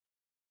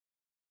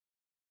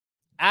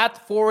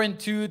At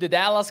 4-2, the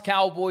Dallas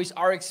Cowboys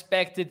are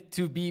expected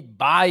to be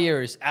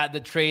buyers at the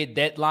trade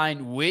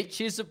deadline,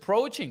 which is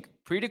approaching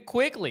pretty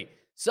quickly.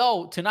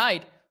 So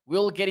tonight,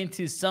 we'll get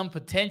into some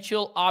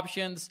potential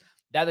options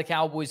that the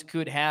Cowboys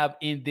could have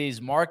in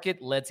this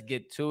market. Let's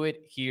get to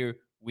it. Here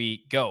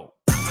we go.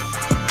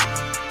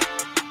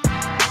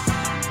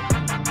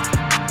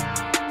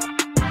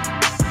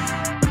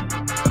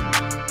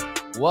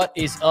 What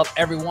is up,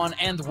 everyone,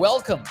 and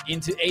welcome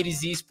into A to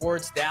Z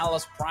Sports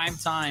Dallas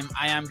Primetime.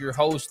 I am your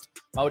host,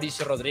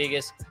 Mauricio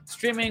Rodriguez,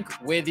 streaming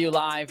with you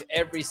live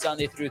every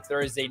Sunday through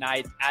Thursday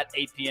night at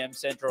 8 p.m.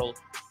 Central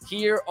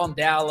here on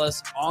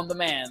Dallas On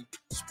Demand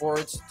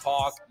Sports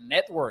Talk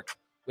Network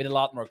with a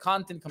lot more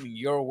content coming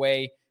your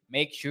way.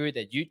 Make sure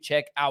that you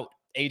check out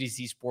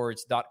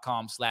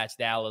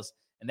atozsports.com/Dallas.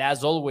 And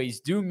as always,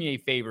 do me a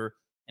favor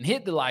and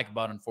hit the like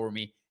button for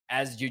me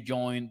as you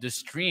join the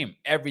stream.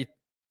 Every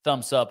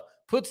thumbs up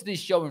puts this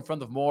show in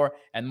front of more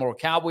and more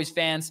Cowboys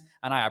fans,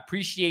 and I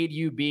appreciate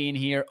you being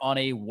here on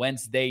a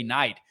Wednesday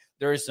night.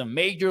 There is some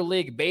Major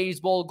League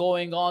Baseball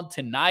going on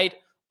tonight.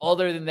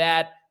 Other than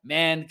that,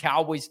 man,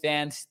 Cowboys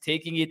fans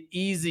taking it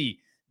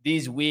easy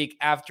this week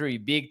after a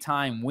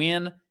big-time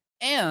win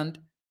and,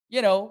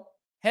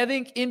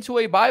 heading into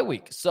a bye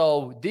week.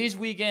 So this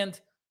weekend,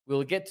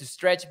 we'll get to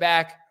stretch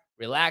back,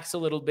 relax a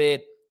little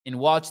bit, and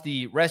watch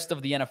the rest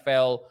of the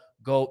NFL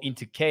go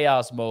into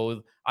chaos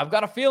mode. I've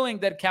got a feeling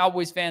that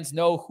Cowboys fans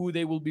know who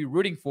they will be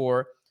rooting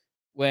for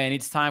when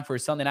it's time for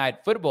Sunday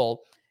Night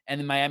Football and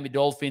the Miami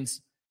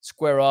Dolphins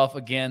square off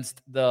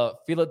against the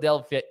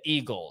Philadelphia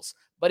Eagles.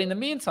 But in the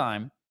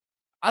meantime,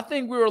 I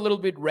think we're a little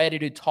bit ready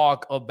to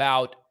talk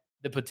about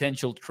the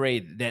potential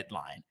trade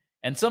deadline.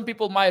 And some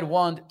people might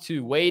want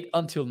to wait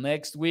until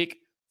next week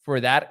for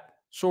that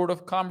sort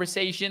of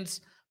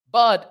conversations,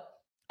 but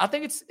I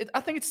think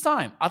it's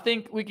time. I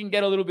think we can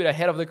get a little bit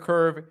ahead of the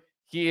curve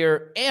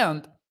here,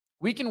 and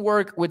we can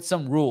work with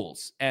some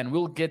rules, and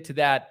we'll get to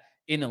that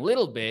in a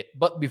little bit.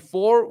 But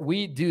before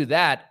we do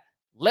that,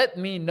 let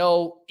me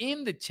know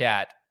in the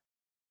chat,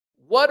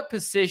 what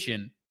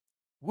position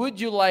would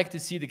you like to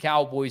see the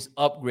Cowboys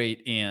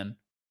upgrade in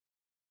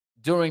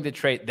during the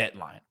trade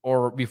deadline,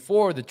 or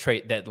before the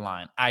trade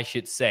deadline, I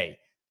should say.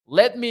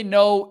 Let me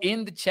know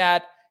in the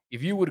chat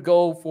if you would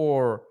go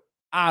for,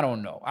 I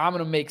don't know, I'm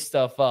going to make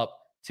stuff up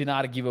to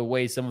not give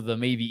away some of the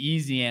maybe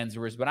easy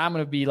answers, but I'm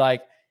going to be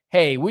like,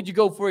 hey, would you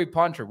go for a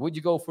punter? Would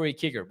you go for a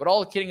kicker? But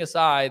all kidding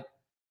aside,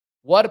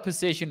 what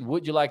position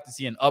would you like to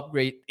see an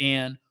upgrade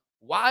in?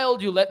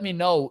 While you let me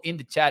know in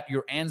the chat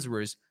your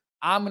answers,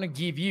 I'm going to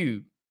give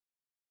you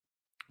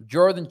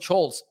Jordan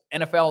Schultz,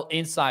 NFL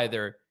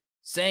insider,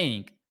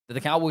 saying that the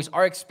Cowboys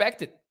are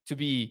expected to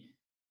be,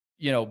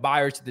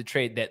 buyers to the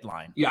trade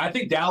deadline. Yeah, I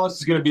think Dallas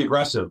is going to be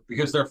aggressive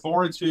because they're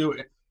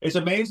 4-2. It's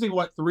amazing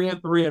what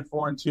 3-3 and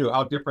 4-2,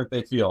 how different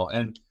they feel.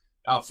 And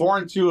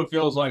 4-2, it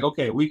feels like,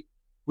 okay, we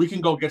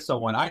can go get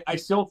someone. I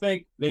still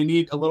think they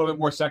need a little bit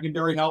more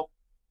secondary help.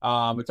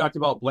 We talked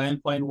about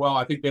Bland playing well.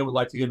 I think they would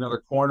like to get another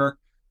corner.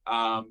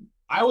 I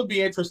would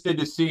be interested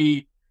to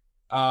see,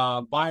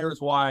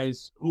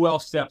 buyers-wise, who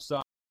else steps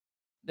up.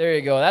 There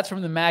you go. That's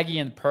from the Maggie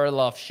and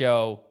Perloff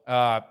show.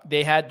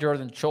 They had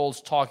Jordan Schultz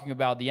talking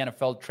about the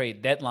NFL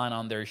trade deadline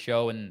on their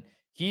show, and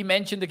he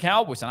mentioned the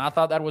Cowboys, and I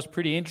thought that was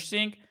pretty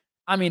interesting.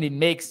 I mean, it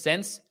makes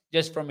sense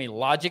just from a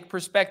logic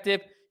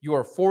perspective. You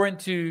are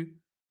 4-2.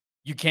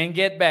 You can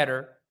get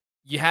better.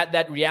 You had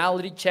that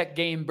reality check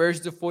game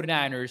versus the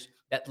 49ers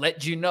that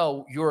let you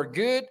know you're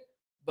good,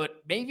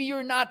 but maybe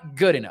you're not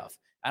good enough.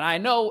 And I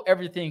know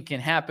everything can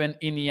happen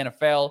in the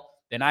NFL.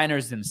 The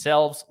Niners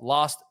themselves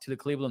lost to the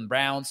Cleveland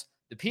Browns,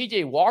 the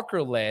P.J.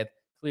 Walker-led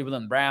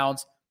Cleveland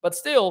Browns, but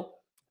still,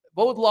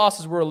 both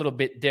losses were a little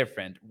bit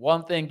different.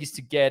 One thing is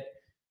to get,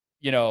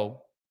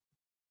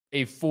 a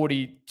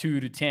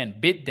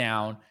 42-10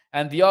 beatdown,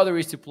 and the other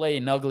is to play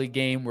an ugly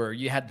game where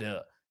you had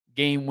the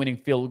game-winning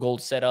field goal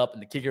set up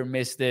and the kicker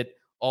missed it,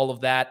 all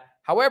of that.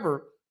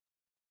 However,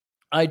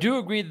 I do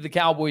agree that the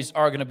Cowboys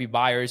are going to be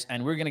buyers,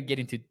 and we're going to get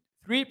into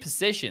three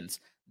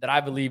positions that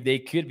I believe they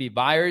could be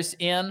buyers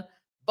in.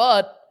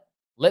 But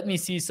let me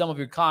see some of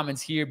your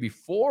comments here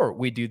before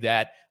we do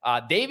that.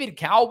 David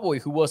Cowboy,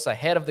 who was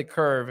ahead of the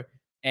curve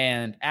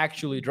and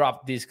actually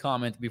dropped this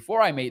comment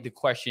before I made the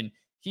question,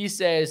 he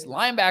says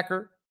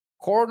linebacker,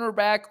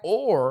 cornerback,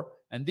 or,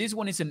 and this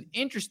one is an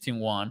interesting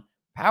one,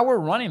 power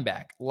running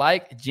back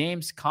like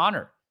James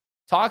Conner.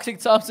 Toxic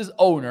Substance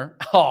owner.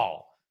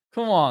 Oh,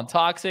 come on,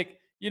 Toxic.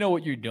 You know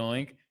what you're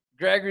doing.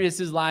 Gregory is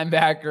his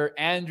linebacker.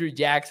 Andrew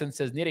Jackson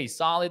says need a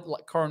solid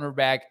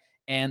cornerback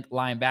and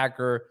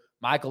linebacker.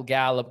 Michael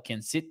Gallup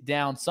can sit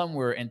down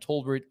somewhere and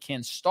Tolbert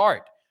can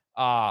start.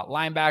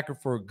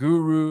 Linebacker for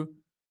Guru.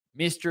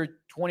 Mr.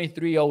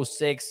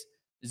 2306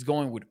 is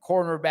going with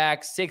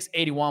cornerback.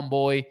 681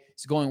 boy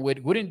is going with,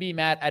 wouldn't be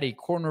mad at a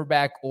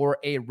cornerback or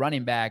a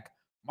running back.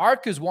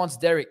 Marcus wants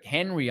Derrick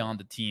Henry on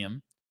the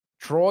team.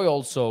 Troy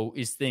also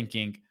is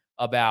thinking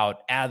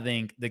about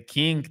adding the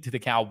king to the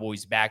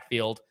Cowboys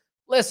backfield.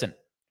 Listen,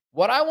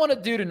 what I want to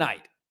do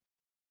tonight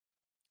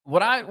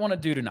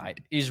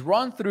is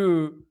run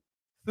through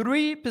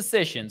three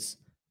positions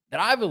that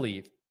I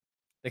believe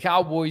the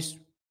Cowboys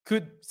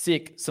could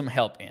seek some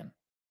help in.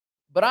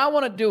 But I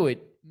want to do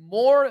it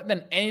more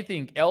than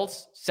anything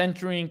else,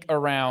 centering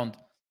around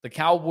the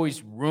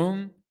Cowboys'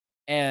 room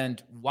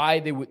and why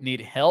they would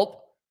need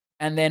help,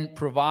 and then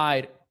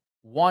provide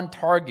one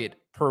target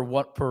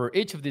per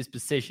each of these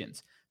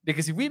positions.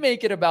 Because if we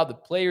make it about the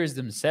players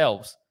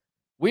themselves,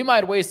 we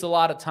might waste a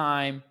lot of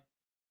time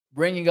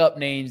bringing up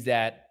names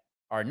that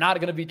are not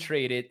going to be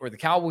traded or the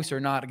Cowboys are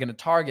not going to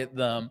target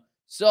them.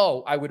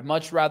 So I would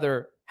much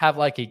rather have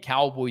like a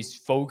Cowboys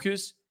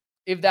focus,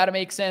 if that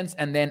makes sense,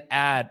 and then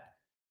add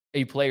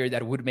a player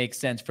that would make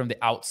sense from the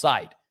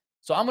outside.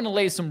 So I'm going to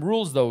lay some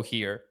rules though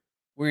here.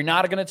 We're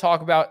not going to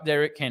talk about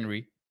Derrick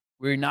Henry.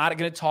 We're not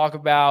going to talk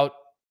about,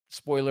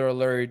 spoiler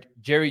alert,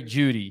 Jerry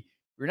Jeudy.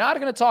 We're not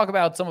going to talk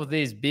about some of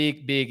these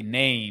big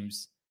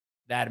names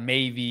that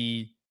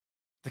maybe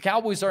the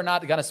Cowboys are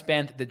not going to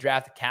spend the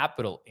draft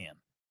capital in.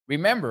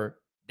 Remember,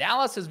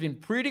 Dallas has been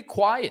pretty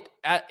quiet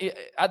at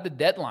the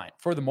deadline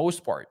for the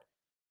most part.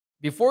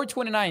 Before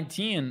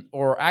 2019,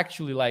 or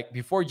actually like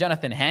before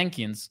Jonathan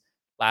Hankins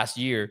last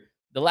year,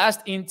 the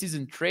last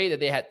in-season trade that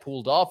they had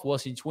pulled off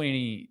was in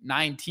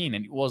 2019,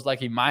 and it was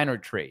like a minor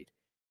trade.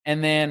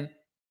 And then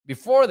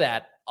before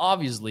that,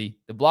 obviously,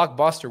 the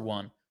blockbuster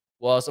one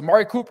was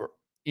Amari Cooper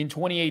in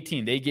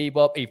 2018. They gave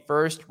up a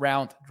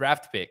first-round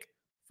draft pick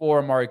for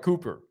Amari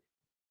Cooper.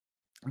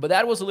 But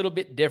that was a little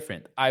bit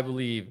different, I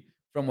believe,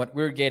 from what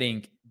we're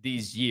getting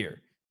this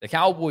year. The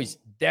Cowboys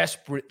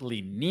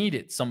desperately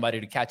needed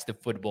somebody to catch the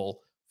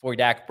football for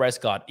Dak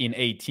Prescott in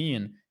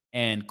 18,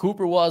 and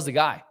Cooper was the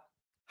guy.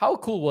 How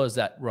cool was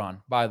that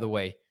run, by the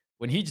way,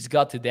 when he just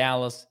got to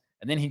Dallas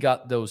and then he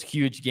got those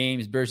huge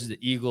games versus the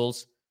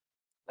Eagles?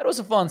 That was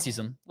a fun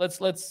season. Let's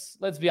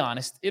be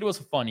honest. It was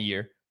a fun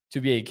year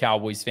to be a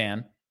Cowboys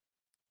fan.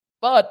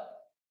 But,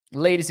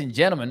 ladies and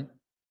gentlemen,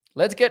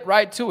 let's get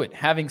right to it.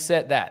 Having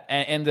said that,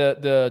 and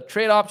the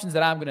trade options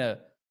that I'm going to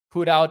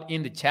put out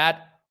in the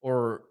chat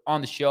or on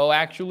the show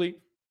actually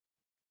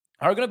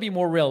are going to be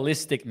more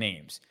realistic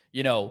names.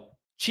 You know,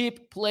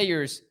 cheap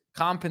players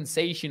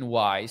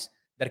compensation-wise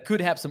that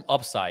could have some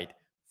upside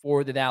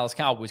for the Dallas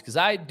Cowboys, because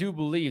I do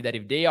believe that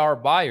if they are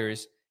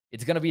buyers,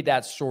 it's going to be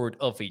that sort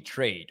of a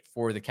trade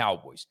for the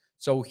Cowboys.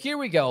 So here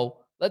we go.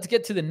 Let's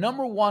get to the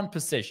number one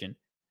position,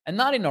 and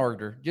not in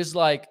order, just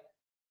like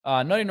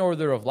not in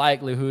order of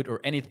likelihood or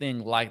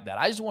anything like that.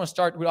 I just want to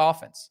start with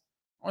offense.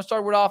 I want to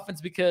start with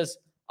offense because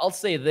I'll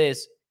say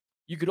this.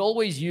 You could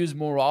always use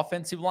more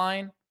offensive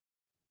line,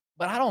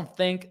 but I don't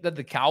think that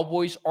the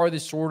Cowboys are the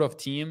sort of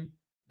team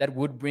that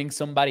would bring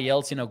somebody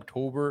else in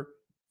October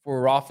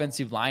for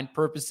offensive line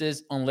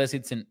purposes unless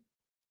it's an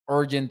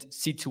urgent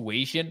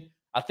situation.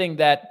 I think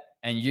that,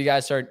 and you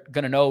guys are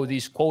going to know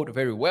this quote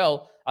very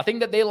well, I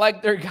think that they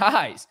like their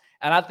guys.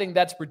 And I think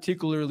that's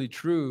particularly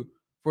true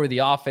for the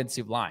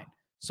offensive line.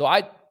 So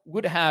I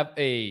would have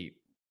a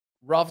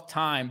rough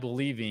time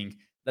believing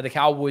that the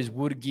Cowboys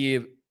would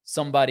give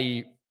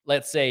somebody,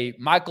 let's say,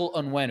 Michael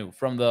Onwenu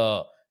from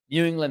the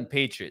New England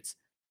Patriots,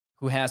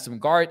 who has some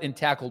guard and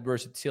tackle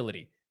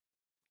versatility.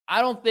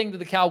 I don't think that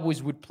the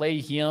Cowboys would play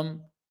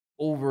him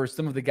over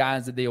some of the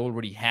guys that they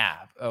already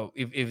have,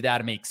 if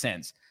that makes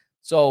sense.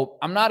 So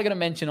I'm not going to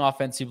mention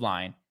offensive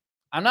line.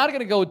 I'm not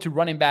going to go to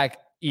running back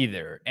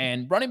either.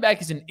 And running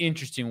back is an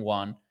interesting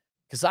one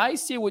because I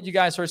see what you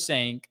guys are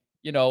saying.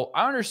 You know,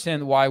 I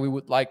understand why we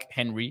would like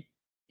Henry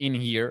in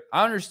here.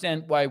 I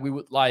understand why we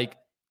would like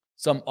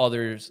some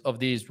others of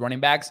these running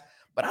backs,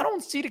 but I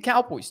don't see the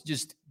Cowboys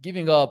just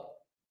giving up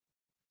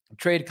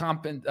draft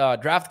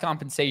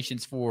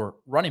compensations for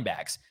running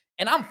backs.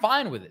 And I'm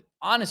fine with it,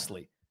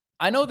 honestly.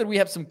 I know that we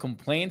have some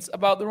complaints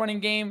about the running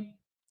game.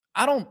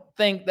 I don't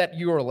think that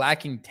you are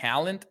lacking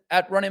talent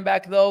at running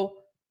back, though.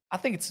 I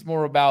think it's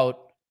more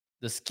about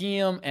the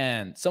scheme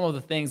and some of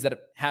the things that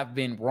have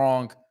been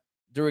wrong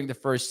during the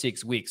first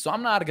 6 weeks. So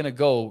I'm not going to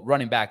go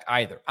running back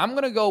either. I'm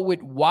going to go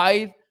with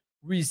wide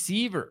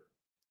receiver,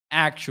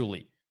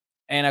 actually.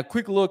 And a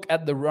quick look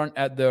at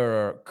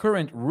the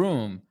current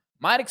room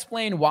might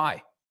explain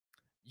why.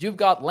 You've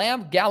got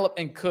Lamb, Gallup,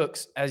 and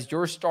Cooks as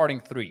your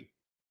starting three.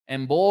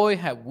 And boy,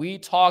 have we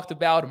talked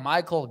about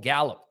Michael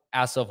Gallup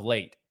as of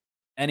late,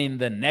 and in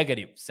the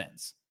negative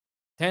sense.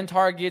 10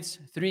 targets,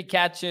 3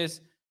 catches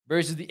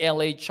versus the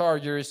LA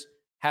Chargers,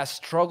 has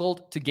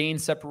struggled to gain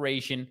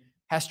separation,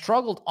 has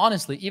struggled,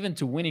 honestly, even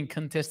to winning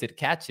contested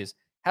catches,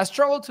 has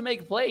struggled to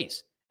make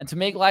plays and to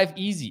make life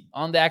easy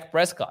on Dak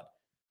Prescott.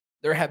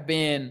 There have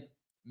been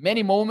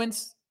many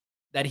moments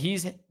that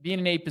he's been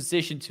in a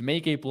position to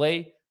make a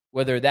play,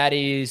 whether that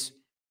is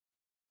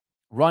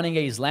running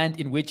a slant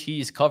in which he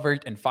is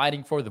covered and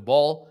fighting for the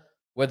ball,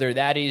 whether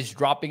that is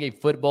dropping a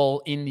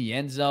football in the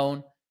end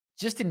zone,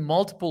 just in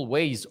multiple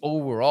ways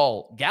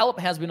overall. Gallup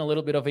has been a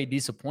little bit of a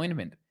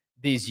disappointment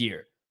this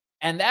year.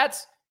 And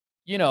that's,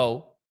 you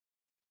know,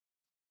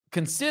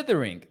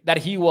 considering that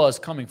he was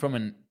coming from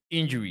an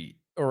injury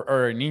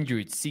or an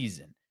injured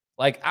season.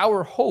 Like,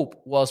 our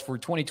hope was for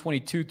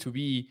 2022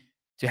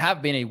 to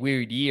have been a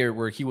weird year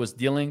where he was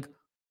dealing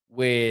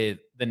with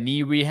the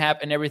knee rehab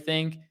and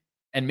everything.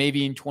 and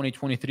maybe in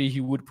 2023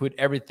 he would put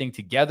everything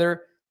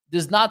together.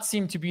 Does not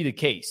seem to be the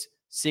case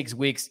 6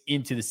 weeks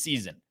into the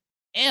season.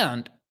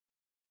 And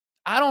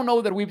I don't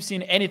know that we've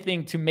seen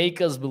anything to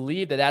make us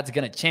believe that that's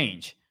going to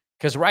change.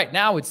 Because right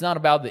now, it's not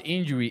about the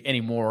injury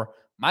anymore.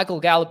 Michael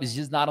Gallup is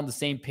just not on the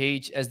same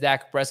page as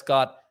Dak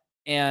Prescott,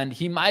 and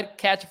he might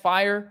catch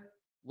fire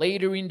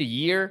later in the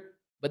year,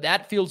 but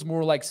that feels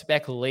more like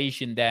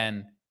speculation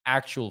than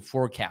actual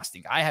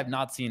forecasting. I have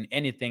not seen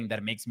anything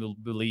that makes me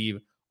believe,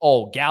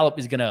 oh, Gallup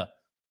is going to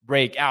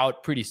break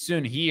out pretty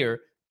soon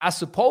here,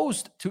 as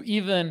opposed to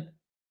even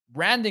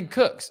Brandon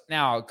Cooks.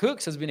 Now,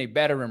 Cooks has been a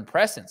veteran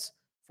presence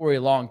for a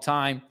long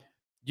time.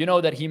 You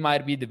know that he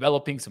might be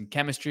developing some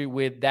chemistry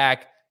with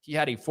Dak. He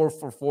had a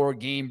 4-for-4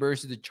 game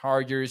versus the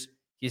Chargers.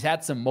 He's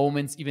had some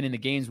moments, even in the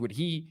games where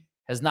he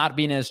has not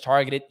been as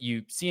targeted.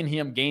 You've seen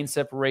him gain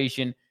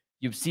separation.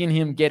 You've seen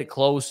him get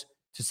close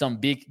to some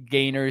big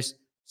gainers.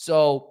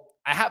 So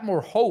I have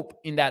more hope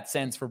in that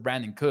sense for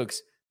Brandon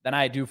Cooks than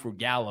I do for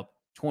Gallup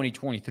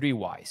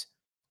 2023-wise.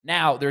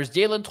 Now, there's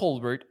Jalen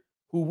Tolbert,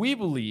 who we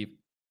believe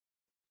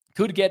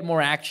could get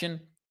more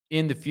action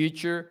in the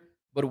future,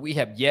 but we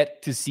have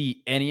yet to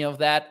see any of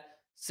that.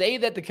 Say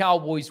that the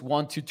Cowboys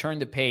want to turn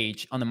the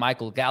page on the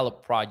Michael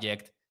Gallup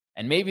project,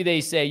 and maybe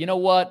they say, you know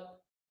what,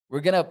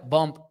 we're going to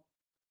bump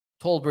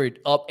Tolbert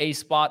up a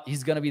spot.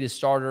 He's going to be the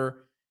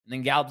starter, and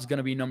then Gallup's going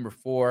to be number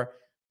 4.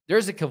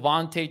 There's a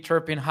Kevontae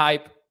Turpin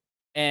hype,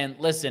 and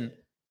listen,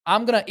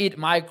 I'm going to eat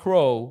my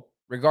crow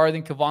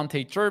regarding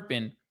Kevontae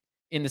Turpin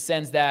in the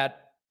sense that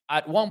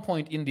at one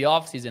point in the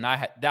offseason, I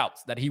had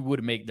doubts that he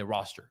would make the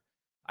roster.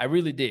 I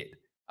really did.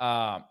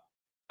 I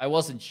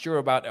wasn't sure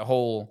about the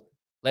whole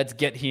let's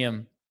get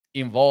him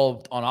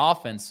involved on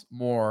offense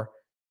more.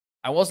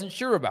 I wasn't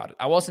sure about it.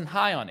 I wasn't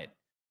high on it.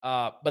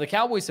 But the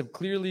Cowboys have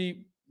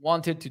clearly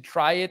wanted to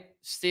try it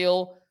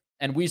still.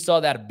 And we saw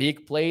that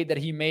big play that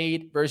he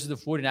made versus the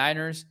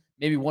 49ers.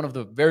 Maybe one of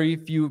the very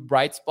few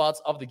bright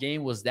spots of the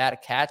game was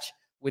that catch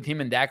with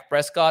him and Dak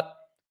Prescott.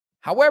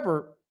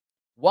 However,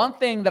 one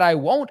thing that I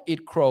won't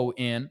eat crow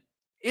in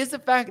is the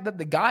fact that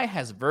the guy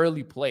has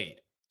barely played.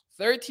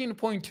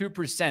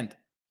 13.2%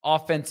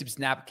 offensive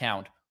snap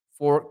count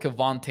for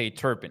Kevontae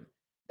Turpin.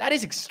 That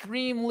is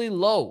extremely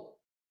low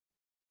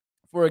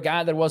for a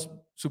guy that was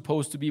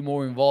supposed to be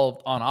more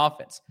involved on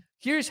offense.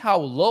 Here's how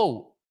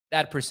low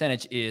that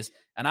percentage is,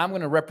 and I'm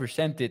going to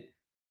represent it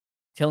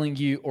telling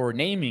you or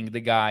naming the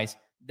guys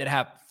that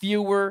have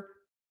fewer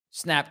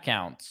snap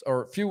counts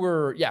or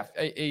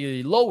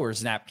a lower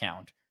snap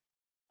count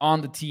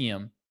on the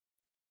team,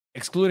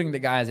 excluding the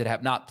guys that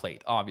have not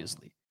played,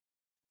 obviously.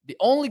 The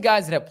only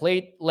guys that have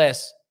played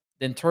less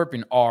than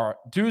Turpin are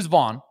Deuce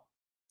Vaughn,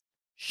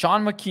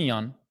 Sean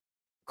McKeon,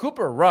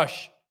 Cooper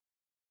Rush,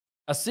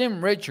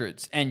 Asim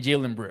Richards, and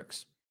Jalen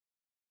Brooks.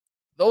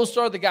 Those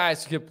are the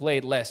guys who have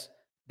played less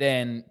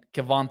than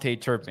Kevontae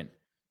Turpin.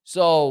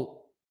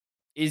 So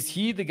is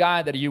he the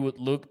guy that you would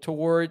look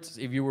towards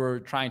if you were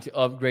trying to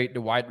upgrade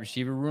the wide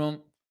receiver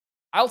room?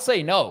 I'll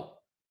say no.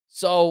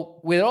 So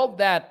with all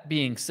that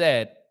being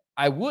said,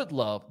 I would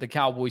love the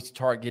Cowboys to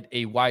target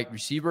a wide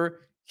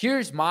receiver.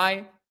 Here's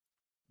my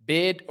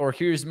bid, or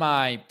here's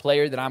my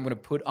player that I'm going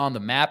to put on the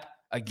map.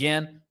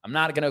 Again, I'm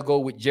not going to go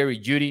with Jerry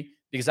Jeudy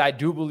because I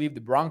do believe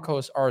the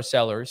Broncos are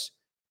sellers,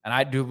 and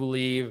I do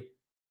believe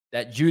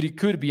that Jeudy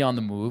could be on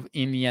the move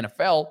in the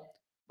NFL.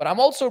 But I'm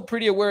also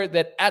pretty aware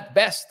that at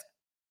best,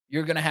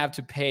 you're going to have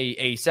to pay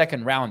a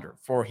second rounder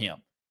for him.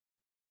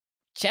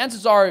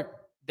 Chances are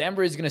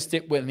Denver is going to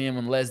stick with him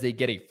unless they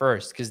get a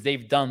first, because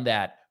they've done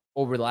that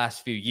over the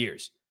last few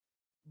years.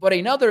 But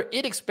another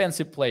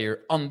inexpensive player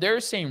on their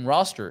same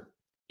roster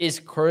is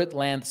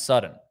Courtland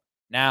Sutton.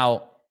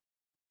 Now,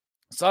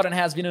 Sutton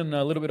has been in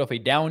a little bit of a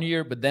down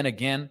year, but then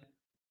again,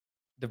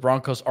 the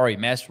Broncos are a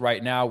mess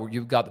right now where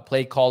you've got the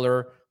play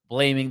caller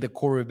blaming the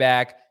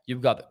quarterback.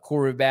 You've got the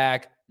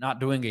quarterback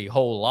not doing a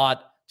whole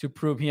lot to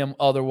prove him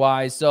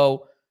otherwise.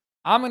 So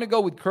I'm going to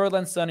go with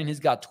Courtland Sutton. He's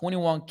got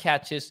 21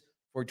 catches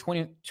for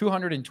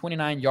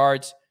 229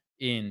 yards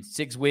in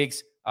 6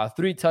 weeks,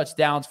 3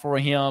 touchdowns for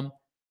him.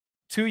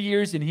 2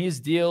 years in his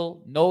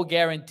deal, no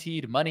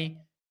guaranteed money.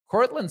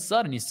 Courtland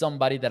Sutton is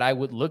somebody that I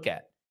would look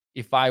at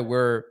if I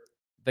were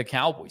the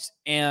Cowboys.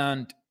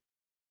 And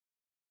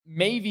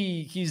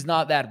maybe he's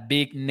not that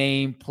big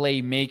name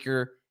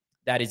playmaker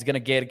that is going to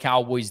get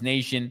Cowboys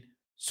Nation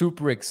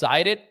super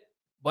excited,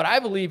 but I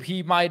believe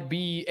he might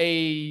be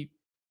a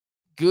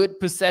good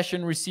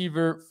possession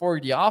receiver for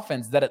the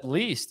offense that at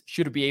least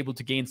should be able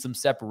to gain some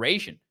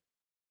separation.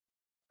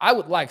 I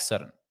would like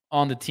Sutton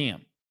on the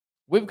team.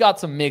 We've got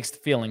some mixed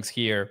feelings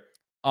here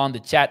on the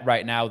chat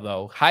right now,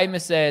 though. Jaime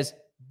says,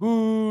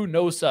 boo,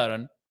 no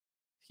Sutton.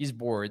 He's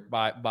bored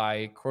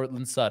by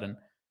Courtland Sutton.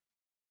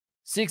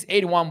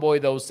 681 boy,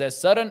 though, says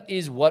Sutton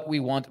is what we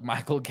want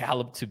Michael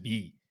Gallup to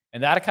be.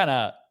 And that kind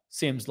of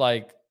seems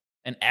like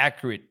an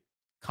accurate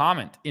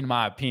comment, in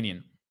my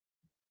opinion.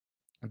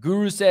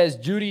 Guru says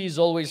Jeudy is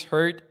always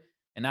hurt,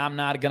 and I'm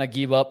not going to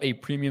give up a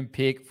premium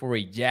pick for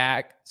a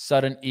jack.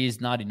 Sutton is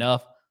not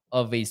enough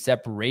of a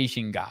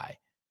separation guy.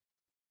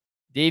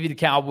 David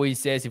Cowboy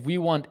says, if we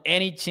want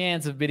any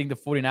chance of beating the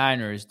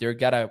 49ers, they're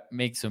got to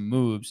make some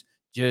moves.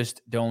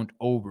 Just don't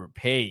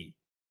overpay.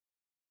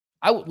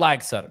 I would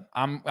like Sutton.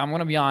 I'm going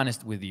to be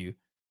honest with you,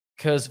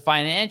 because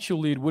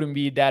financially it wouldn't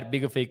be that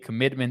big of a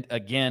commitment.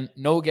 Again,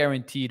 no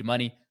guaranteed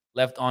money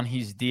left on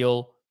his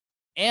deal.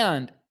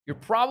 And you're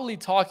probably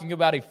talking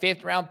about a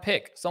 5th-round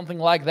pick, something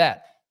like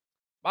that.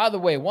 By the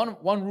way, one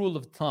rule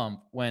of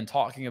thumb when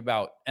talking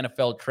about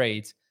NFL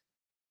trades,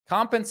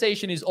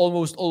 compensation is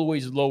almost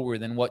always lower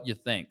than what you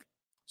think.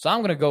 So I'm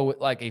going to go with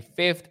like a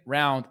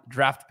 5th-round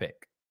draft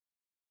pick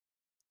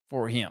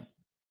for him.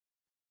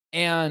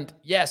 And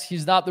yes,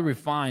 he's not the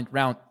refined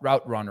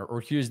route runner,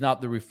 or he's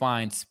not the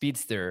refined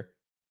speedster,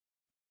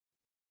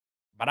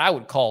 but I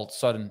would call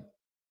Sutton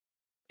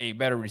a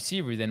better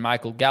receiver than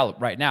Michael Gallup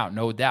right now,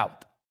 no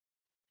doubt.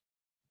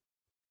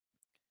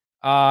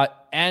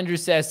 Andrew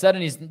says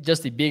Sutton is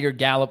just a bigger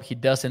Gallup. He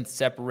doesn't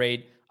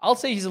separate. I'll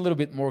say he's a little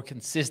bit more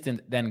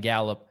consistent than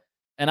Gallup,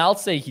 and I'll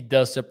say he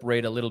does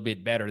separate a little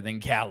bit better than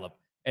Gallup,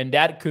 and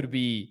that could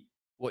be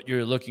what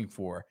you're looking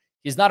for.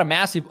 He's not a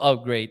massive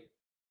upgrade,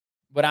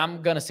 but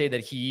I'm going to say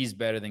that he is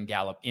better than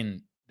Gallup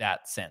in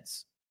that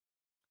sense.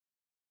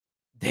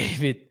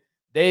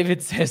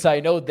 David says, I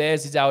know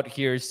Dez is out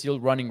here still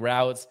running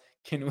routes.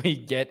 Can we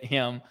get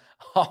him?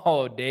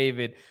 Oh,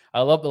 David.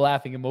 I love the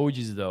laughing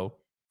emojis, though.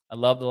 I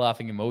love the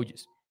laughing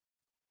emojis.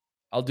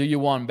 I'll do you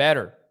one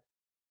better.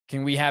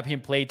 Can we have him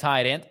play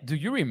tight end? Do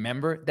you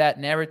remember that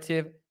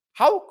narrative?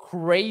 How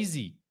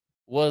crazy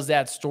was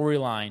that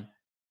storyline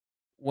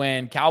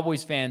when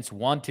Cowboys fans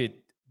wanted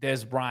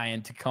Dez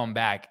Bryant to come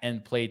back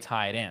and play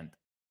tight end?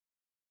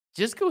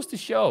 Just goes to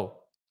show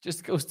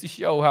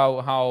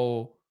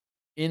how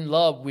in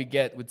love we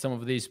get with some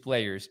of these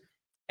players.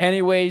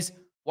 Anyways,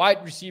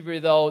 wide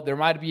receiver, though, there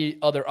might be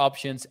other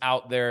options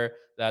out there.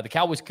 The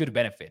Cowboys could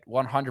benefit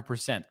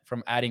 100%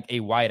 from adding a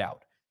wideout.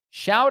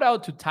 Shout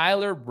out to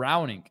Tyler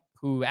Browning,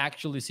 who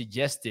actually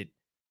suggested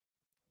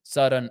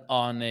Sutton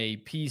on a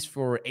piece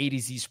for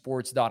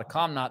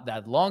ADCsports.com not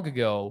that long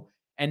ago.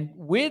 And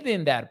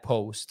within that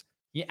post,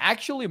 he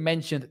actually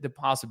mentioned the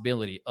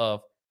possibility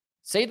of,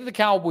 say that the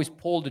Cowboys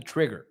pull the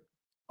trigger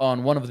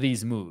on one of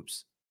these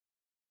moves.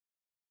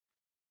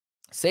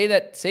 Say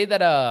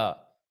that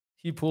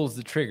he pulls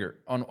the trigger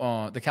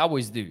on the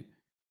Cowboys do,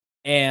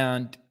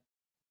 and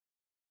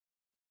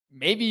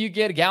maybe you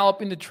get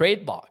Gallup in the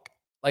trade block.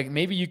 Like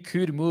maybe you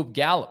could move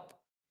Gallup,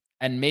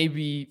 and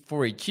maybe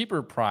for a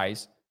cheaper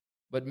price,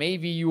 but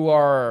maybe you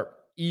are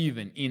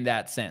even in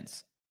that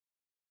sense.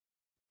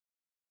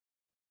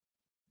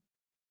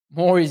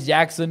 Maurice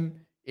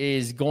Jackson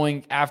is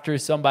going after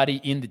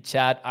somebody in the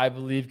chat, I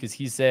believe, because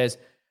he says,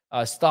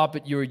 stop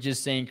it. You were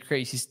just saying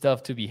crazy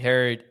stuff to be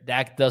heard.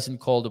 Dak doesn't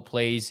call the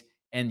plays,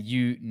 and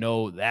you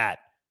know that.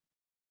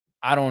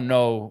 I don't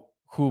know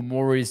who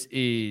Maurice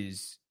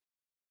is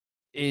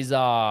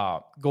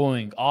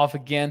going off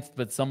against,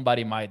 but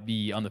somebody might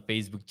be on the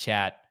Facebook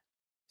chat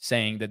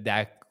saying that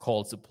Dak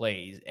calls the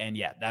plays. And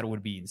yeah, that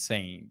would be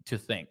insane to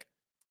think.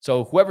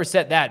 So whoever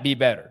said that, be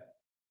better.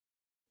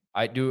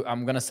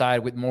 I'm going to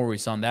side with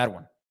Maurice on that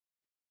one.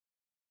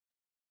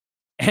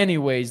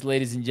 Anyways,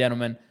 ladies and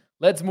gentlemen,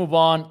 let's move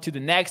on to the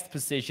next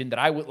position that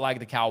I would like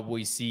the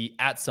Cowboys see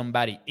add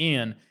somebody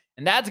in.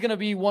 And that's going to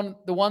be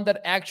the one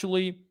that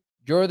actually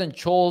Jordan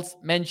Schultz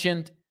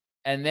mentioned,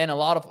 and then a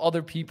lot of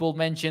other people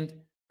mentioned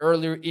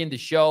earlier in the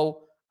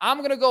show. I'm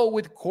going to go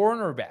with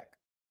cornerback.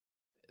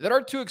 There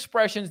are two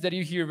expressions that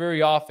you hear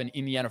very often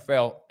in the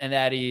NFL, and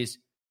that is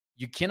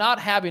you cannot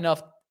have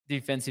enough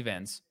defensive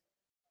ends.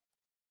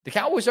 The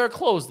Cowboys are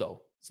close,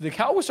 though. So the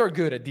Cowboys are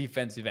good at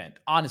defensive end,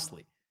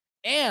 honestly.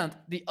 And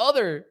the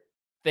other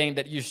thing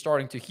that you're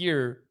starting to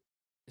hear,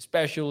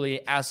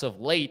 especially as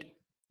of late,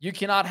 you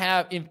cannot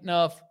have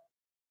enough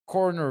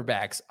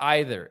cornerbacks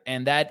either.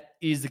 And that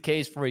is the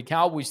case for a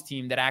Cowboys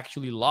team that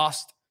actually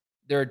lost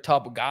their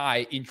top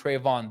guy in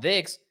Trayvon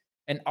Diggs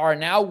and are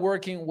now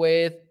working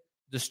with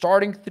the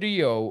starting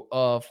trio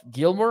of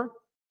Gilmore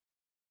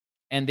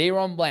and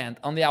Daron Bland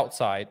on the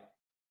outside,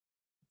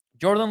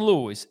 Jordan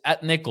Lewis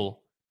at nickel.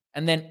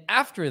 And then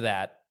after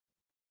that,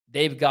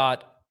 they've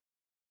got,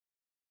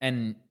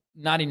 and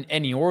not in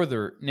any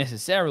order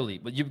necessarily,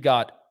 but you've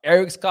got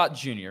Eric Scott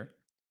Jr.,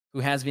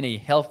 who has been a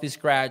healthy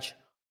scratch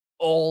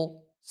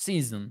all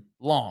season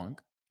long.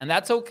 And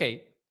that's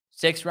okay.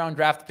 6th-round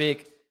draft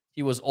pick.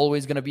 He was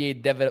always going to be a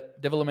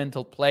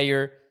developmental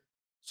player.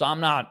 So I'm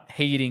not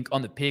hating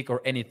on the pick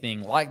or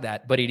anything like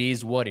that, but it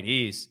is what it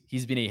is.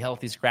 He's been a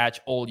healthy scratch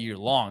all year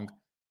long.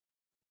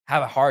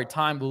 Have a hard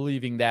time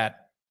believing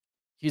that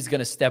he's going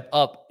to step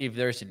up if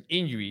there's an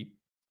injury.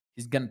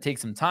 He's going to take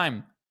some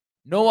time.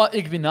 Noah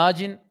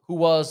Igbenogin, who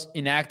was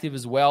inactive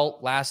as well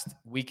last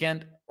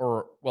weekend,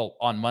 or, well,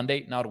 on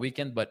Monday, not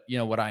weekend, but you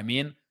know what I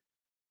mean.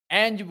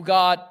 And you've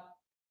got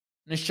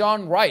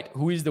Nahshon Wright,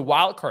 who is the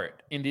wild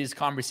card in this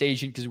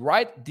conversation, because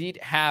Wright did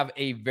have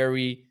a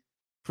very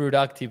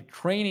productive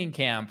training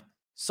camp,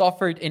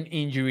 suffered an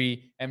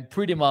injury, and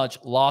pretty much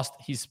lost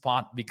his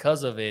spot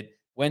because of it,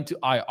 went to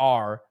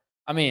IR.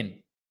 I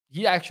mean,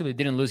 he actually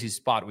didn't lose his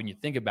spot when you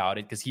think about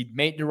it, because he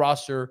made the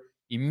roster,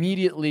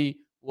 immediately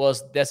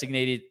was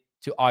designated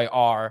to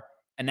IR,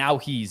 and now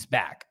he's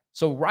back.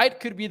 So Wright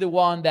could be the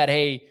one that,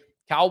 hey,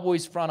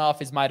 Cowboys front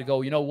office might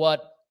go, you know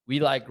what? We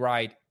like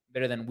Wright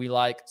better than we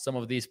like some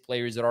of these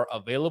players that are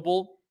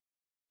available.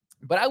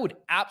 But I would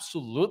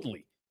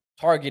absolutely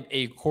target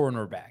a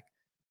cornerback,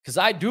 because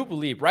I do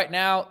believe right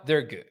now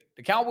they're good.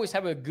 The Cowboys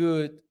have a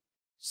good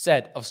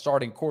set of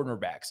starting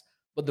cornerbacks.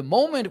 But the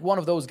moment one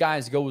of those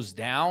guys goes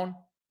down,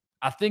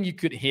 I think you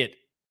could hit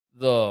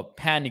the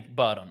panic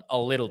button a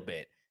little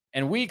bit.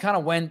 And we kind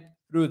of went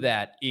through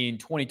that in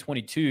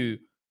 2022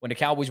 when the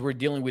Cowboys were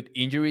dealing with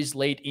injuries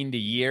late in the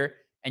year,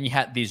 and you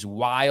had this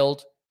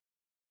wild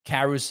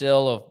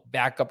carousel of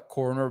backup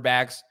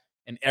cornerbacks,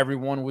 and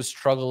everyone was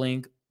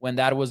struggling when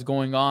that was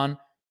going on.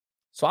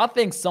 So I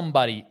think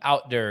somebody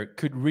out there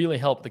could really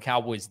help the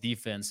Cowboys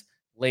defense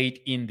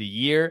late in the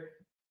year.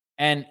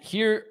 And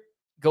here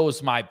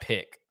goes my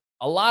pick.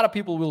 A lot of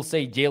people will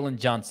say Jalen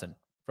Johnson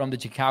from the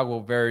Chicago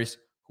Bears,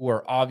 who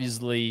are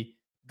obviously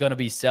going to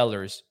be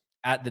sellers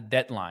at the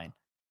deadline.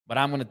 But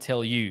I'm going to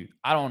tell you,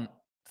 I don't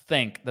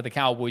think that the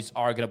Cowboys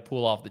are going to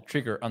pull off the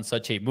trigger on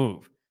such a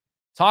move.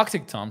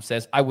 Toxic Tom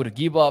says, I would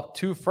give up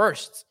 2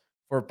 firsts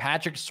for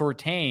Patrick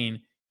Surtain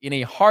in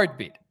a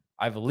heartbeat.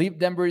 I believe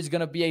Denver is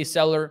going to be a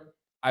seller.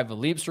 I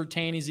believe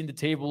Surtain is in the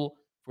table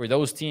for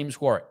those teams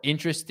who are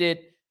interested.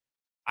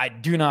 I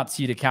do not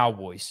see the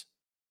Cowboys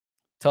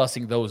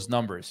tossing those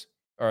numbers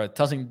or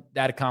tossing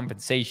that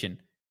compensation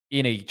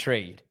in a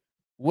trade.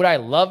 Would I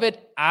love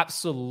it?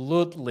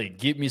 Absolutely.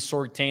 Give me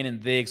Surtain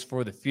and Diggs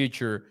for the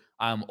future.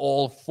 I'm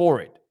all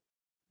for it.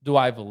 Do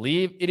I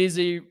believe it is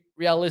a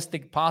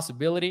realistic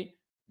possibility?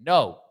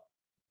 No,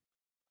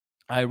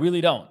 I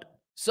really don't.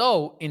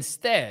 So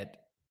instead,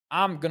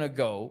 I'm going to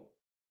go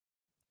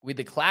with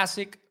the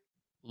classic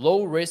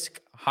low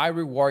risk, high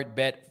reward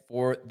bet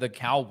for the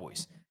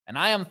Cowboys. And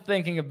I am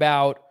thinking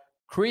about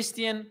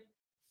Christian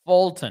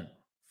Fulton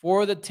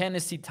for the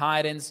Tennessee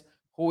Titans,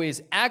 who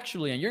is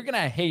actually, and you're going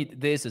to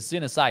hate this as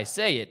soon as I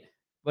say it,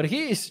 but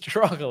he is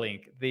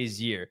struggling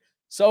this year.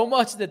 So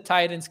much that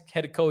Titans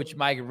head coach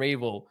Mike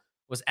Rabel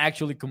was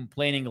actually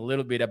complaining a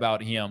little bit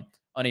about him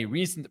on a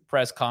recent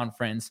press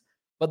conference.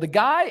 But the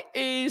guy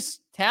is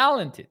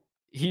talented.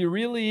 He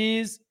really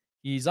is.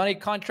 He's on a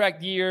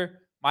contract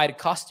year, might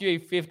cost you a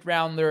 5th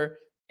rounder,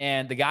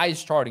 and the guy is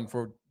starting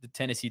for the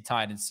Tennessee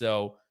Titans.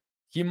 So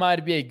he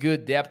might be a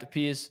good depth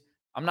piece.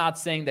 I'm not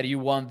saying that you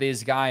want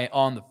this guy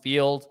on the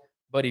field,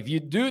 but if you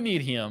do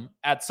need him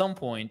at some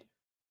point,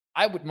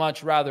 I would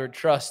much rather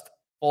trust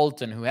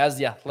Fulton, who has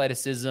the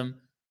athleticism,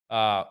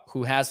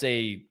 who has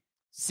a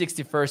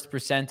 61st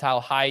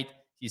percentile height.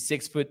 He's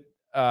 6 foot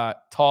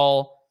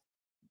tall,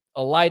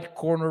 a light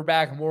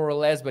cornerback more or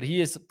less, but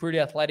he is pretty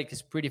athletic.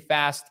 He's pretty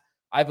fast.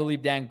 I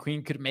believe Dan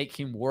Quinn could make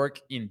him work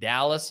in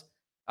Dallas.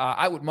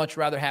 I would much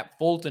rather have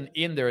Fulton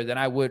in there than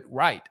I would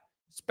Wright,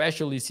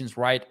 especially since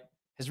Wright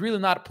has really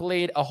not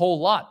played a whole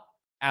lot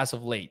as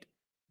of late.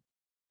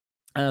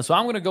 So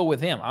I'm going to go with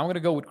him. I'm going to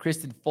go with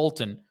Christian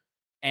Fulton.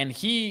 And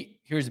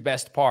here's the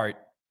best part,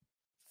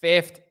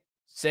 5th,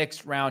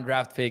 6th round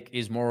draft pick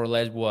is more or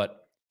less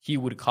what he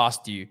would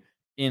cost you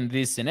in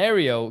this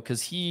scenario,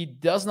 because he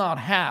does not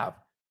have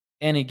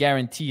any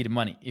guaranteed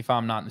money, if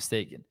I'm not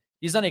mistaken.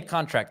 He's on a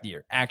contract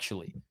year,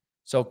 actually.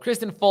 So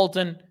Christian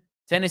Fulton,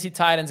 Tennessee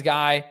Titans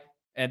guy,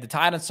 and the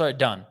Titans are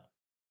done.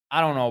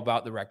 I don't know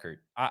about the record.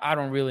 I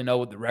don't really know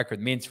what the record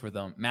means for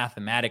them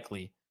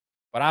mathematically,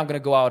 but I'm going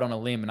to go out on a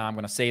limb and I'm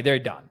going to say they're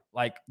done.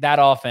 Like, that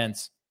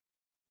offense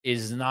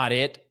is not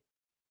it.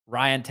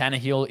 Ryan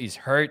Tannehill is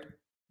hurt.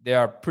 They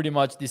are pretty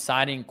much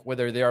deciding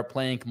whether they are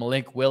playing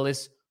Malik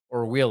Willis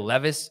or Will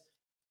Levis.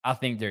 I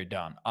think they're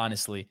done,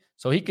 honestly.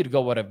 So he could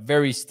go at a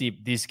very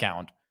steep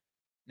discount.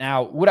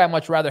 Now, would I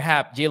much rather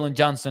have Jalen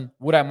Johnson?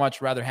 Would I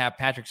much rather have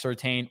Patrick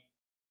Surtain?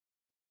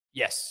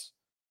 Yes.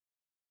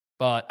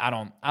 But I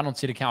don't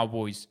see the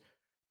Cowboys,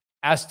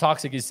 as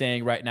Toxic is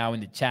saying right now in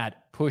the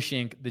chat,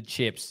 pushing the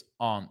chips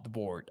on the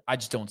board. I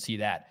just don't see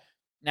that.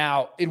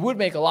 Now, it would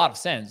make a lot of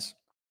sense.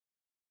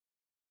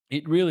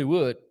 It really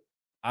would.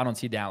 I don't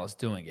see Dallas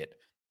doing it.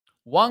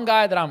 One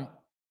guy that I'm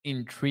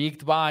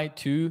intrigued by,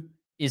 too,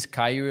 is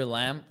Kyrie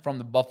Lamb from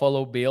the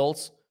Buffalo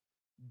Bills.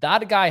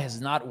 That guy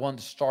has not won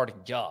the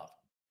starting job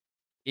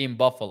in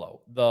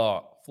Buffalo,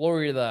 the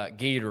Florida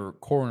Gator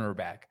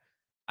cornerback.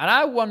 And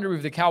I wonder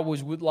if the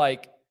Cowboys would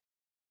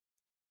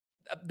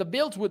the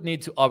Bills would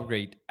need to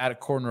upgrade at a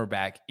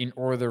cornerback in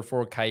order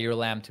for Kyrie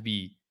Lamb to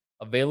be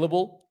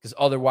available, because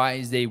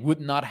otherwise they would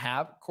not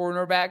have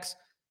cornerbacks.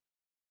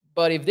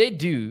 But if they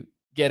do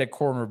get a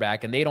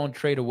cornerback and they don't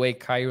trade away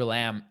Kyrie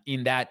Lamb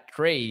in that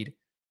trade,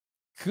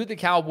 could the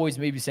Cowboys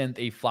maybe send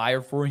a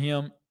flyer for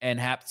him and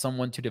have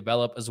someone to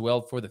develop as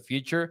well for the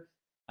future?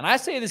 And I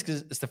say this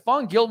because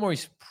Stephon Gilmore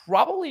is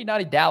probably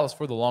not in Dallas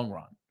for the long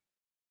run.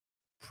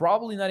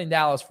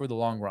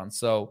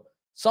 So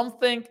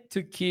something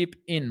to keep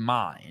in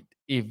mind,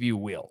 if you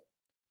will.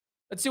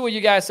 Let's see what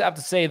you guys have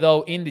to say,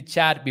 though, in the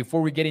chat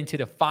before we get into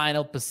the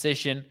final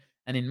position.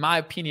 And in my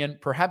opinion,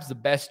 perhaps the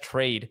best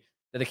trade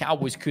that the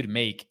Cowboys could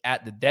make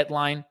at the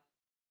deadline.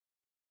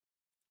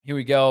 Here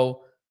we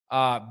go.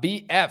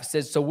 BF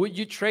says, so would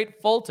you trade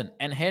Fulton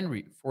and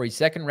Henry for a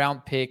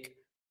second-round pick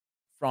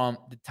from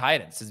the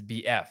Titans? Says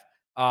BF.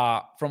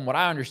 From what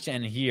I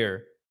understand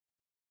here,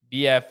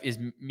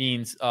 BF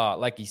means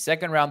like a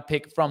second-round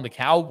pick from the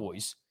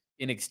Cowboys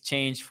in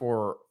exchange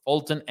for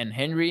Fulton and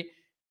Henry.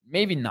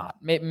 Maybe not.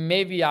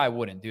 Maybe I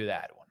wouldn't do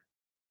that one.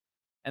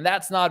 And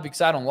that's not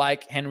because I don't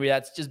like Henry.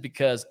 That's just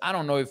because I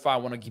don't know if I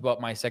want to give up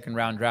my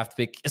second-round draft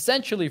pick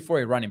essentially for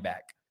a running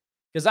back.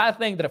 Because I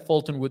think that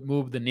Fulton would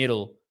move the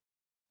needle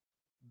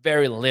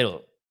very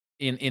little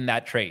in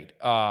that trade.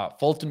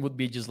 Fulton would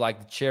be just like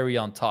the cherry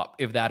on top,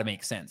 if that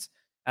makes sense.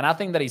 And I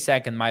think that a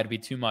second might be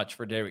too much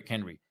for Derrick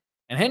Henry.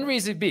 And Henry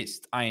is a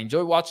beast. I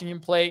enjoy watching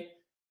him play.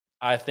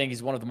 I think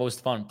he's one of the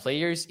most fun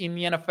players in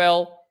the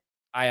NFL.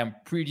 I am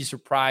pretty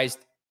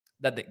surprised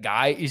that the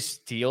guy is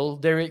still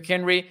Derrick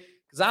Henry.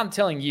 Because I'm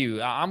telling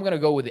you, I'm going to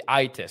go with the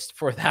eye test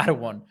for that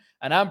one.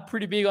 And I'm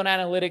pretty big on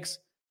analytics.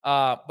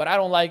 But I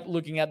don't like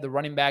looking at the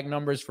running back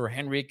numbers for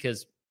Henry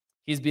because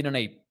he's been on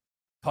a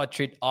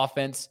Patriot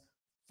offense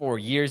for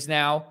years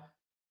now.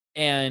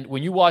 And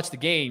when you watch the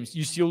games,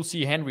 you still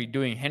see Henry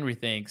doing Henry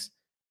things.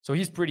 So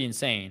he's pretty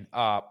insane.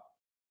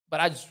 But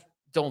I just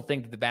don't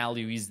think that the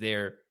value is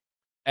there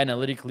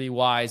analytically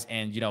wise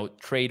and,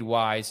 trade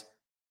wise.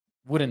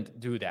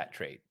 Wouldn't do that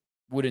trade.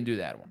 Wouldn't do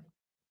that one.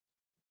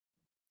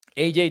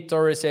 AJ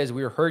Torres says,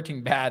 we're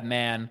hurting bad,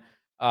 man.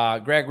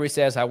 Gregory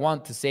says, I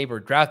want to save our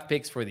draft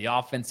picks for the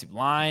offensive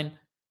line.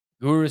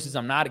 Guru says,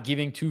 I'm not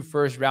giving 2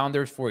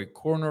 first-rounders for a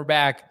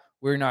cornerback.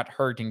 We're not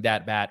hurting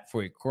that bad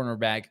for a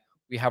cornerback.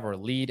 We have our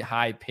lead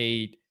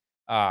high-paid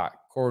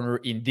corner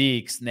in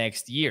Diggs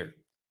next year.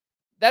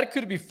 That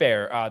could be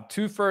fair.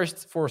 2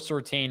 firsts for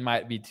Surtain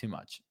might be too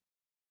much.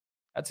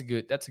 That's a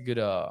good. This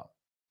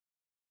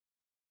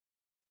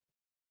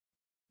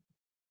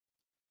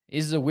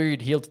is a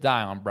weird hill to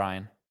die on,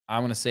 Brian.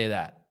 I'm going to say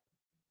that.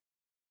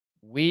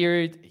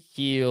 Weird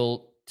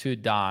hill to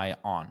die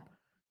on.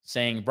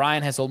 Saying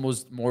Brian has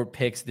almost more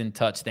picks than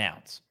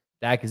touchdowns.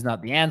 Dak is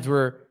not the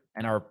answer,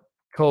 and our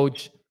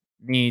coach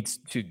needs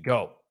to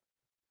go.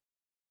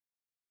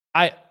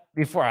 I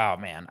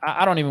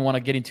don't even want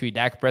to get into a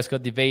Dak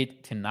Prescott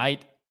debate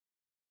tonight,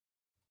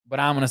 but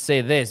I'm going to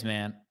say this,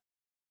 man.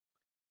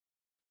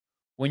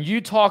 When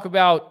you talk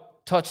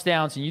about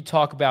touchdowns and you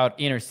talk about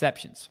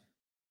interceptions,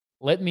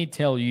 let me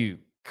tell you,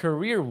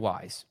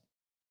 career-wise,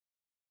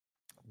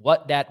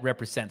 what that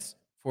represents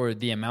for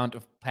the amount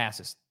of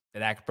passes that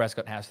Dak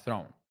Prescott has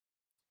thrown.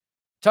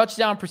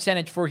 Touchdown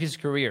percentage for his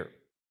career,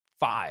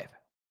 5.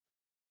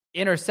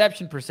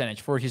 Interception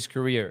percentage for his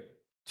career,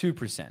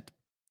 2%.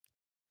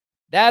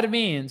 That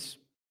means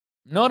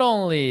not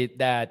only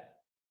that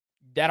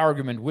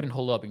argument wouldn't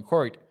hold up in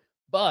court,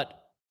 but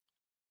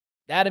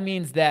that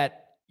means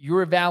that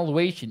your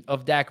evaluation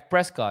of Dak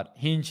Prescott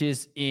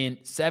hinges in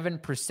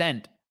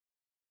 7%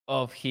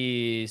 of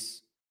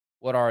his,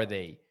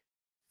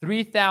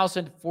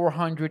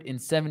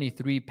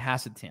 3,473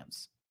 pass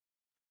attempts.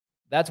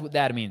 That's what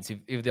that means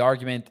if the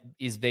argument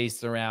is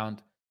based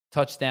around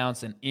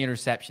touchdowns and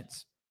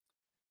interceptions.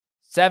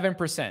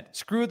 7%.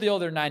 Screw the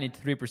other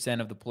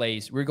 93% of the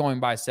plays. We're going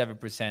by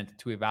 7%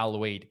 to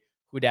evaluate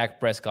who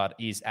Dak Prescott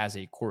is as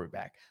a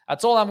quarterback.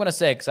 That's all I'm going to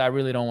say because I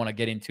really don't want to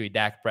get into a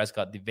Dak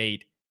Prescott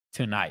debate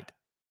tonight.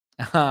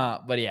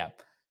 But yeah.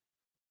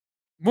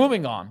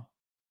 Moving on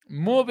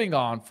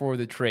for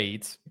the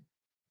trades.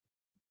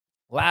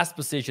 Last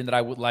position that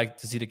I would like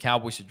to see the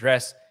Cowboys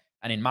address,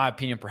 and in my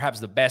opinion,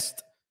 perhaps the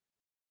best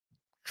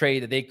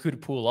trade that they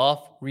could pull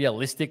off,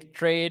 realistic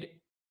trade,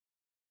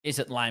 is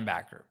at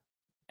linebacker.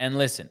 And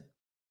listen,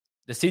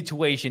 the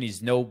situation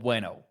is no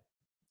bueno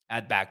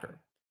at backer.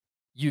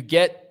 You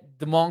get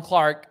Damon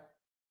Clark,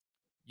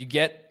 you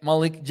get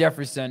Malik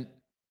Jefferson.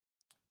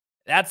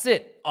 That's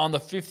it on the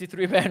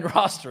 53-man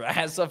roster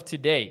as of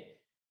today.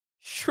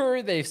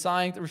 Sure, they've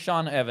signed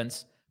Rashaan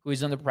Evans, who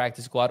is on the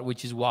practice squad,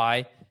 which is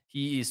why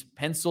he is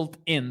penciled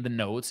in the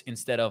notes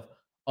instead of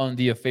on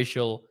the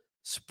official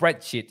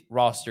spreadsheet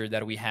roster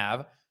that we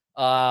have.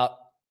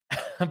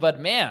 But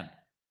man,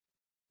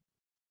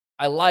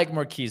 I like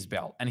Marquise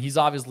Bell, and he's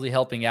obviously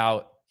helping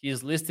out. He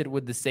is listed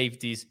with the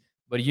safeties,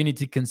 but you need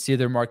to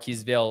consider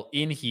Marquise Bell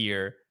in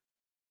here.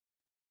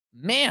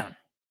 Man,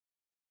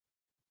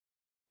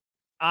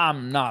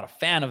 I'm not a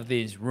fan of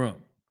this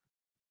room.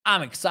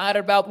 I'm excited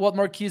about what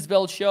Marquise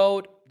Bell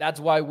showed. That's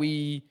why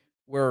we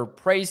were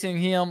praising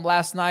him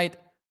last night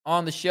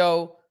on the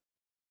show.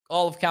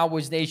 All of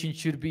Cowboys Nation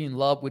should be in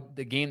love with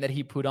the game that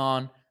he put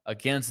on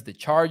against the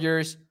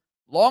Chargers.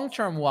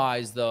 Long-term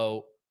wise,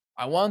 though,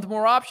 I want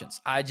more options.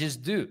 I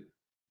just do.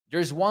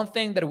 There's one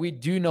thing that we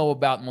do know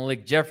about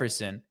Malik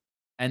Jefferson,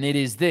 and it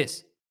is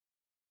this.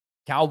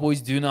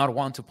 Cowboys do not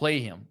want to play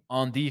him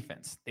on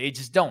defense. They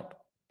just don't.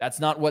 That's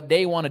not what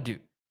they want to do.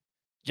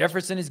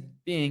 Jefferson is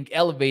being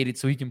elevated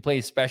so he can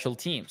play special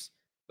teams,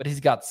 but he's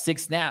got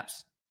 6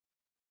 snaps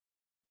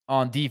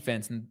on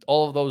defense, and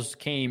all of those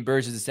came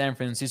versus the San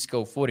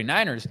Francisco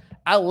 49ers.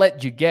 I'll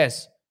let you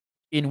guess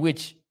in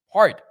which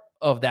part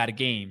of that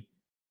game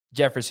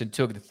Jefferson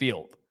took the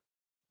field.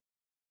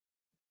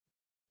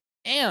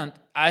 And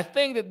I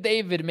think that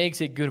David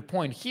makes a good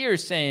point here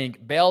saying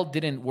Bell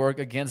didn't work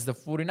against the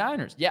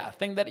 49ers. Yeah, I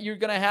think that you're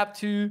going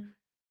to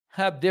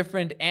have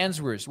different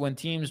answers when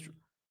teams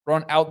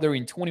run out there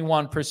in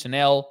 21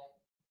 personnel,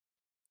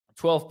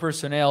 12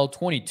 personnel,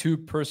 22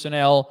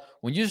 personnel.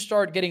 When you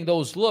start getting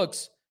those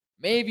looks,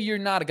 maybe you're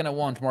not going to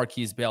want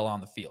Marquise Bell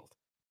on the field.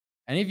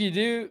 And if you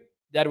do,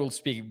 that will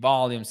speak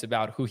volumes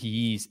about who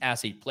he is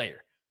as a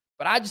player.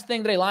 But I just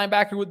think that a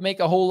linebacker would make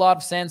a whole lot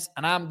of sense,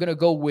 and I'm going to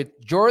go with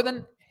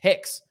Jordan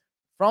Hicks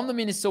from the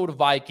Minnesota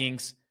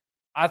Vikings.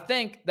 I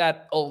think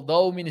that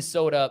although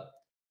Minnesota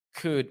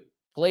could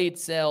play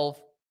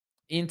itself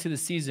into the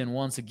season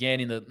once again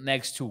in the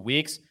next 2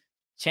 weeks,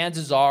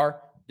 chances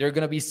are they're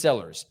going to be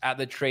sellers at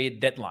the trade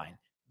deadline.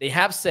 They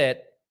have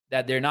said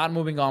that they're not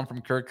moving on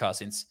from Kirk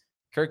Cousins.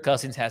 Kirk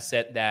Cousins has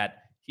said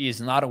that he is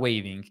not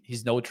waiving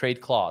his no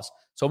trade clause.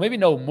 So maybe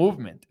no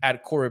movement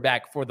at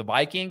quarterback for the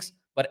Vikings,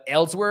 but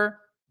elsewhere,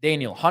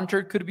 Daniel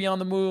Hunter could be on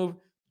the move.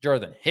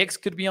 Jordan Hicks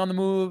could be on the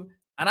move.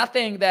 And I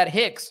think that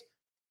Hicks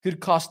could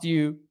cost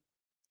you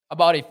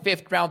about a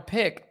 5th-round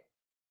pick,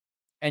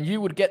 and you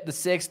would get the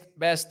 6th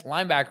best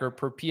linebacker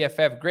per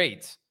PFF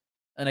grades.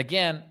 And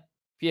again,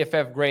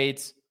 PFF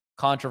grades,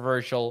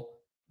 controversial,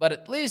 but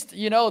at least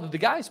you know that the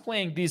guy's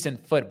playing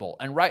decent football.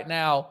 And right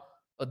now,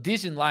 a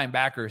decent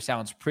linebacker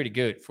sounds pretty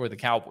good for the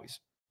Cowboys,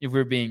 if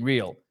we're being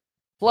real.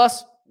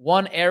 Plus,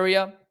 one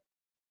area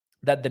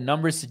that the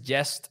numbers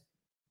suggest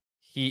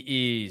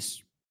he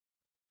is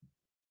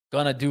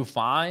going to do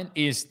fine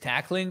is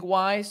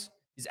tackling-wise.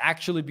 He's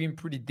actually been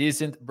pretty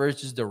decent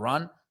versus the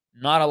run.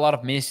 Not a lot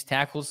of missed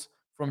tackles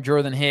from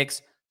Jordan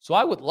Hicks. So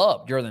I would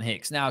love Jordan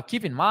Hicks. Now,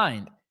 keep in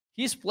mind,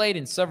 he's played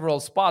in several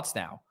spots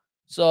now.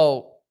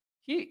 So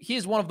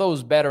he's one of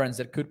those veterans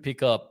that could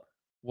pick up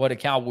what the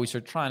Cowboys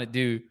are trying to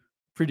do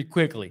pretty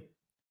quickly,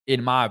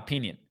 in my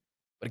opinion.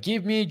 But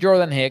give me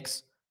Jordan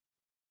Hicks.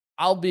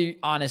 I'll be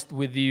honest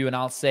with you, and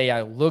I'll say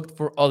I looked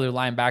for other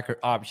linebacker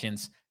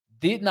options,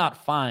 did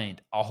not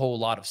find a whole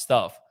lot of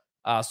stuff.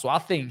 So I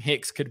think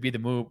Hicks could be the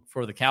move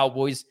for the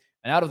Cowboys.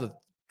 And out of the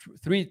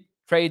 3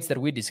 trades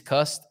that we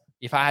discussed,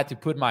 if I had to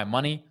put my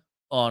money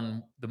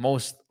on the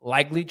most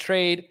likely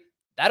trade,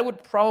 that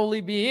would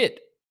probably be it.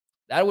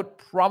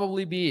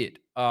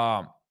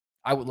 I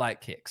would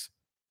like Hicks.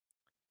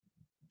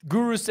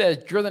 Guru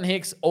says Jordan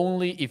Hicks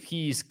only if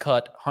he's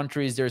cut.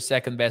 Hunter is their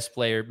 2nd best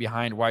player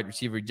behind wide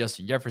receiver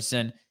Justin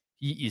Jefferson.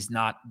 He is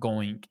not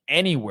going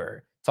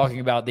anywhere. Talking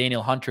about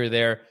Daniel Hunter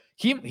there.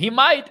 He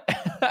might.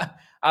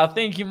 I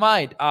think he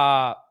might.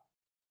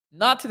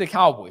 Not to the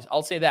Cowboys,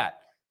 I'll say that.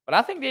 But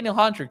I think Daniel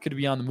Hunter could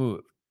be on the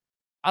move.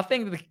 I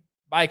think the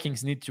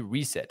Vikings need to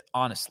reset,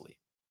 honestly.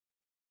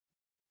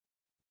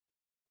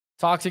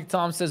 Toxic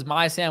Tom says,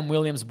 my Sam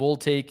Williams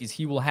bold take is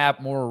he will have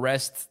more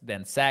arrests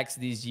than sacks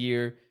this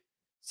year.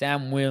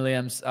 Sam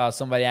Williams,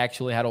 somebody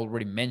actually had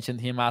already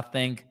mentioned him, I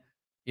think.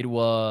 It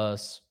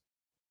was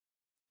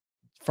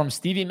from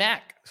Stevie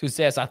Mack, who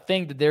says, I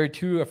think that they're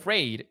too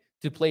afraid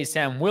to play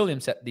Sam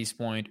Williams at this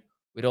point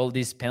with all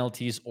these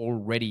penalties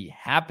already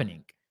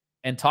happening.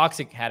 And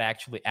Toxic had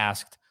actually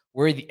asked,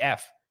 where the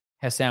F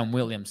has Sam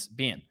Williams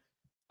been?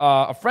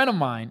 A friend of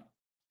mine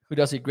who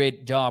does a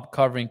great job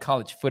covering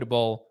college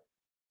football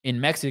in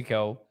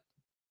Mexico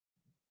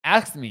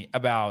asked me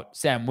about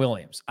Sam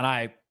Williams,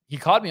 and he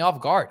caught me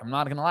off guard. I'm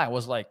not going to lie. I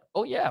was like,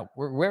 oh, yeah,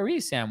 where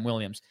is Sam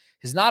Williams?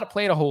 He's not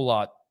played a whole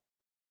lot.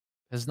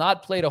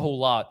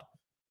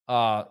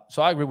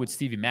 So I agree with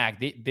Stevie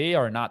Mack. They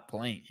are not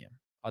playing him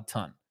a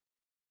ton.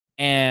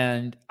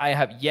 And I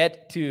have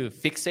yet to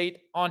fixate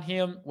on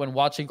him when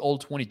watching All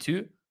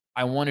 22.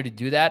 I wanted to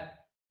do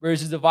that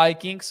versus the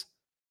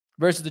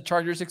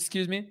Chargers,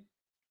 excuse me.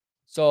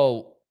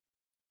 So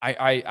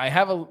I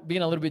have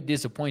been a little bit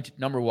disappointed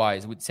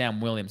number-wise with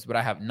Sam Williams, but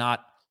I have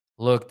not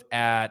looked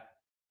at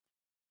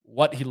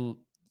what he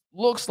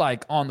looks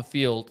like on the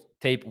field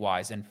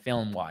tape-wise and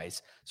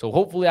film-wise. So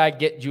hopefully I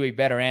get you a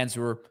better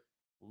answer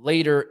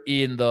later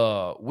in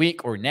the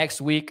week or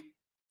next week.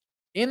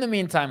 In the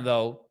meantime,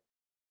 though,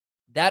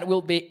 that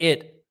will be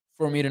it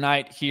for me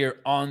tonight here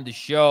on the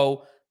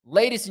show.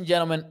 Ladies and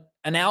gentlemen,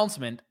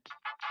 announcement.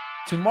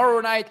 Tomorrow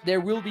night, there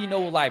will be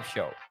no live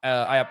show.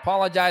 I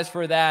apologize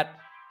for that.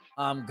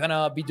 I'm going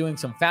to be doing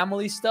some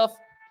family stuff.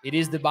 It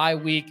is the bye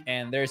week,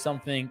 and there's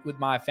something with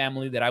my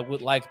family that I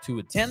would like to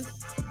attend.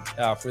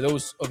 For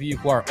those of you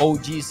who are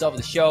OGs of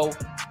the show,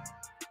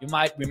 you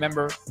might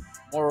remember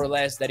more or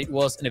less that it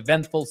was an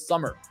eventful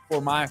summer for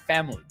my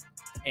family.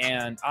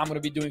 And I'm going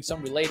to be doing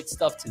some related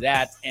stuff to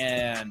that.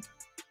 And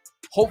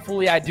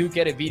hopefully I do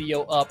get a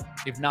video up.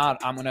 If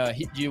not, I'm going to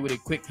hit you with a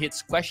quick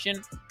hits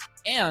question.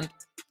 And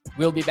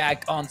we'll be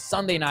back on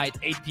Sunday night,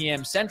 8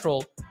 p.m.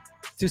 Central,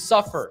 to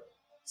suffer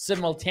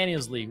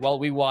simultaneously while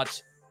we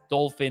watch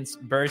Dolphins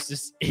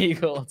versus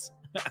Eagles.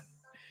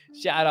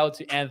 Shout out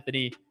to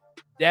Anthony.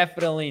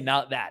 Definitely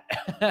not that.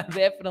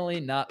 Definitely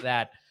not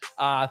that.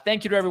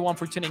 Thank you to everyone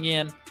for tuning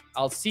in.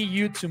 I'll see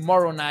you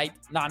tomorrow night.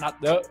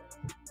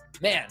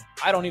 Man,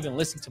 I don't even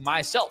listen to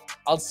myself.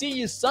 I'll see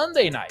you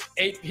Sunday night,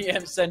 8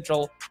 p.m.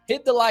 Central.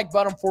 Hit the like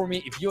button for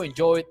me if you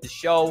enjoyed the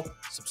show.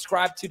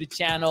 Subscribe to the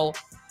channel,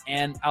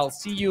 and I'll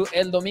see you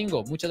el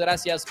domingo. Muchas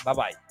gracias.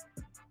 Bye-bye.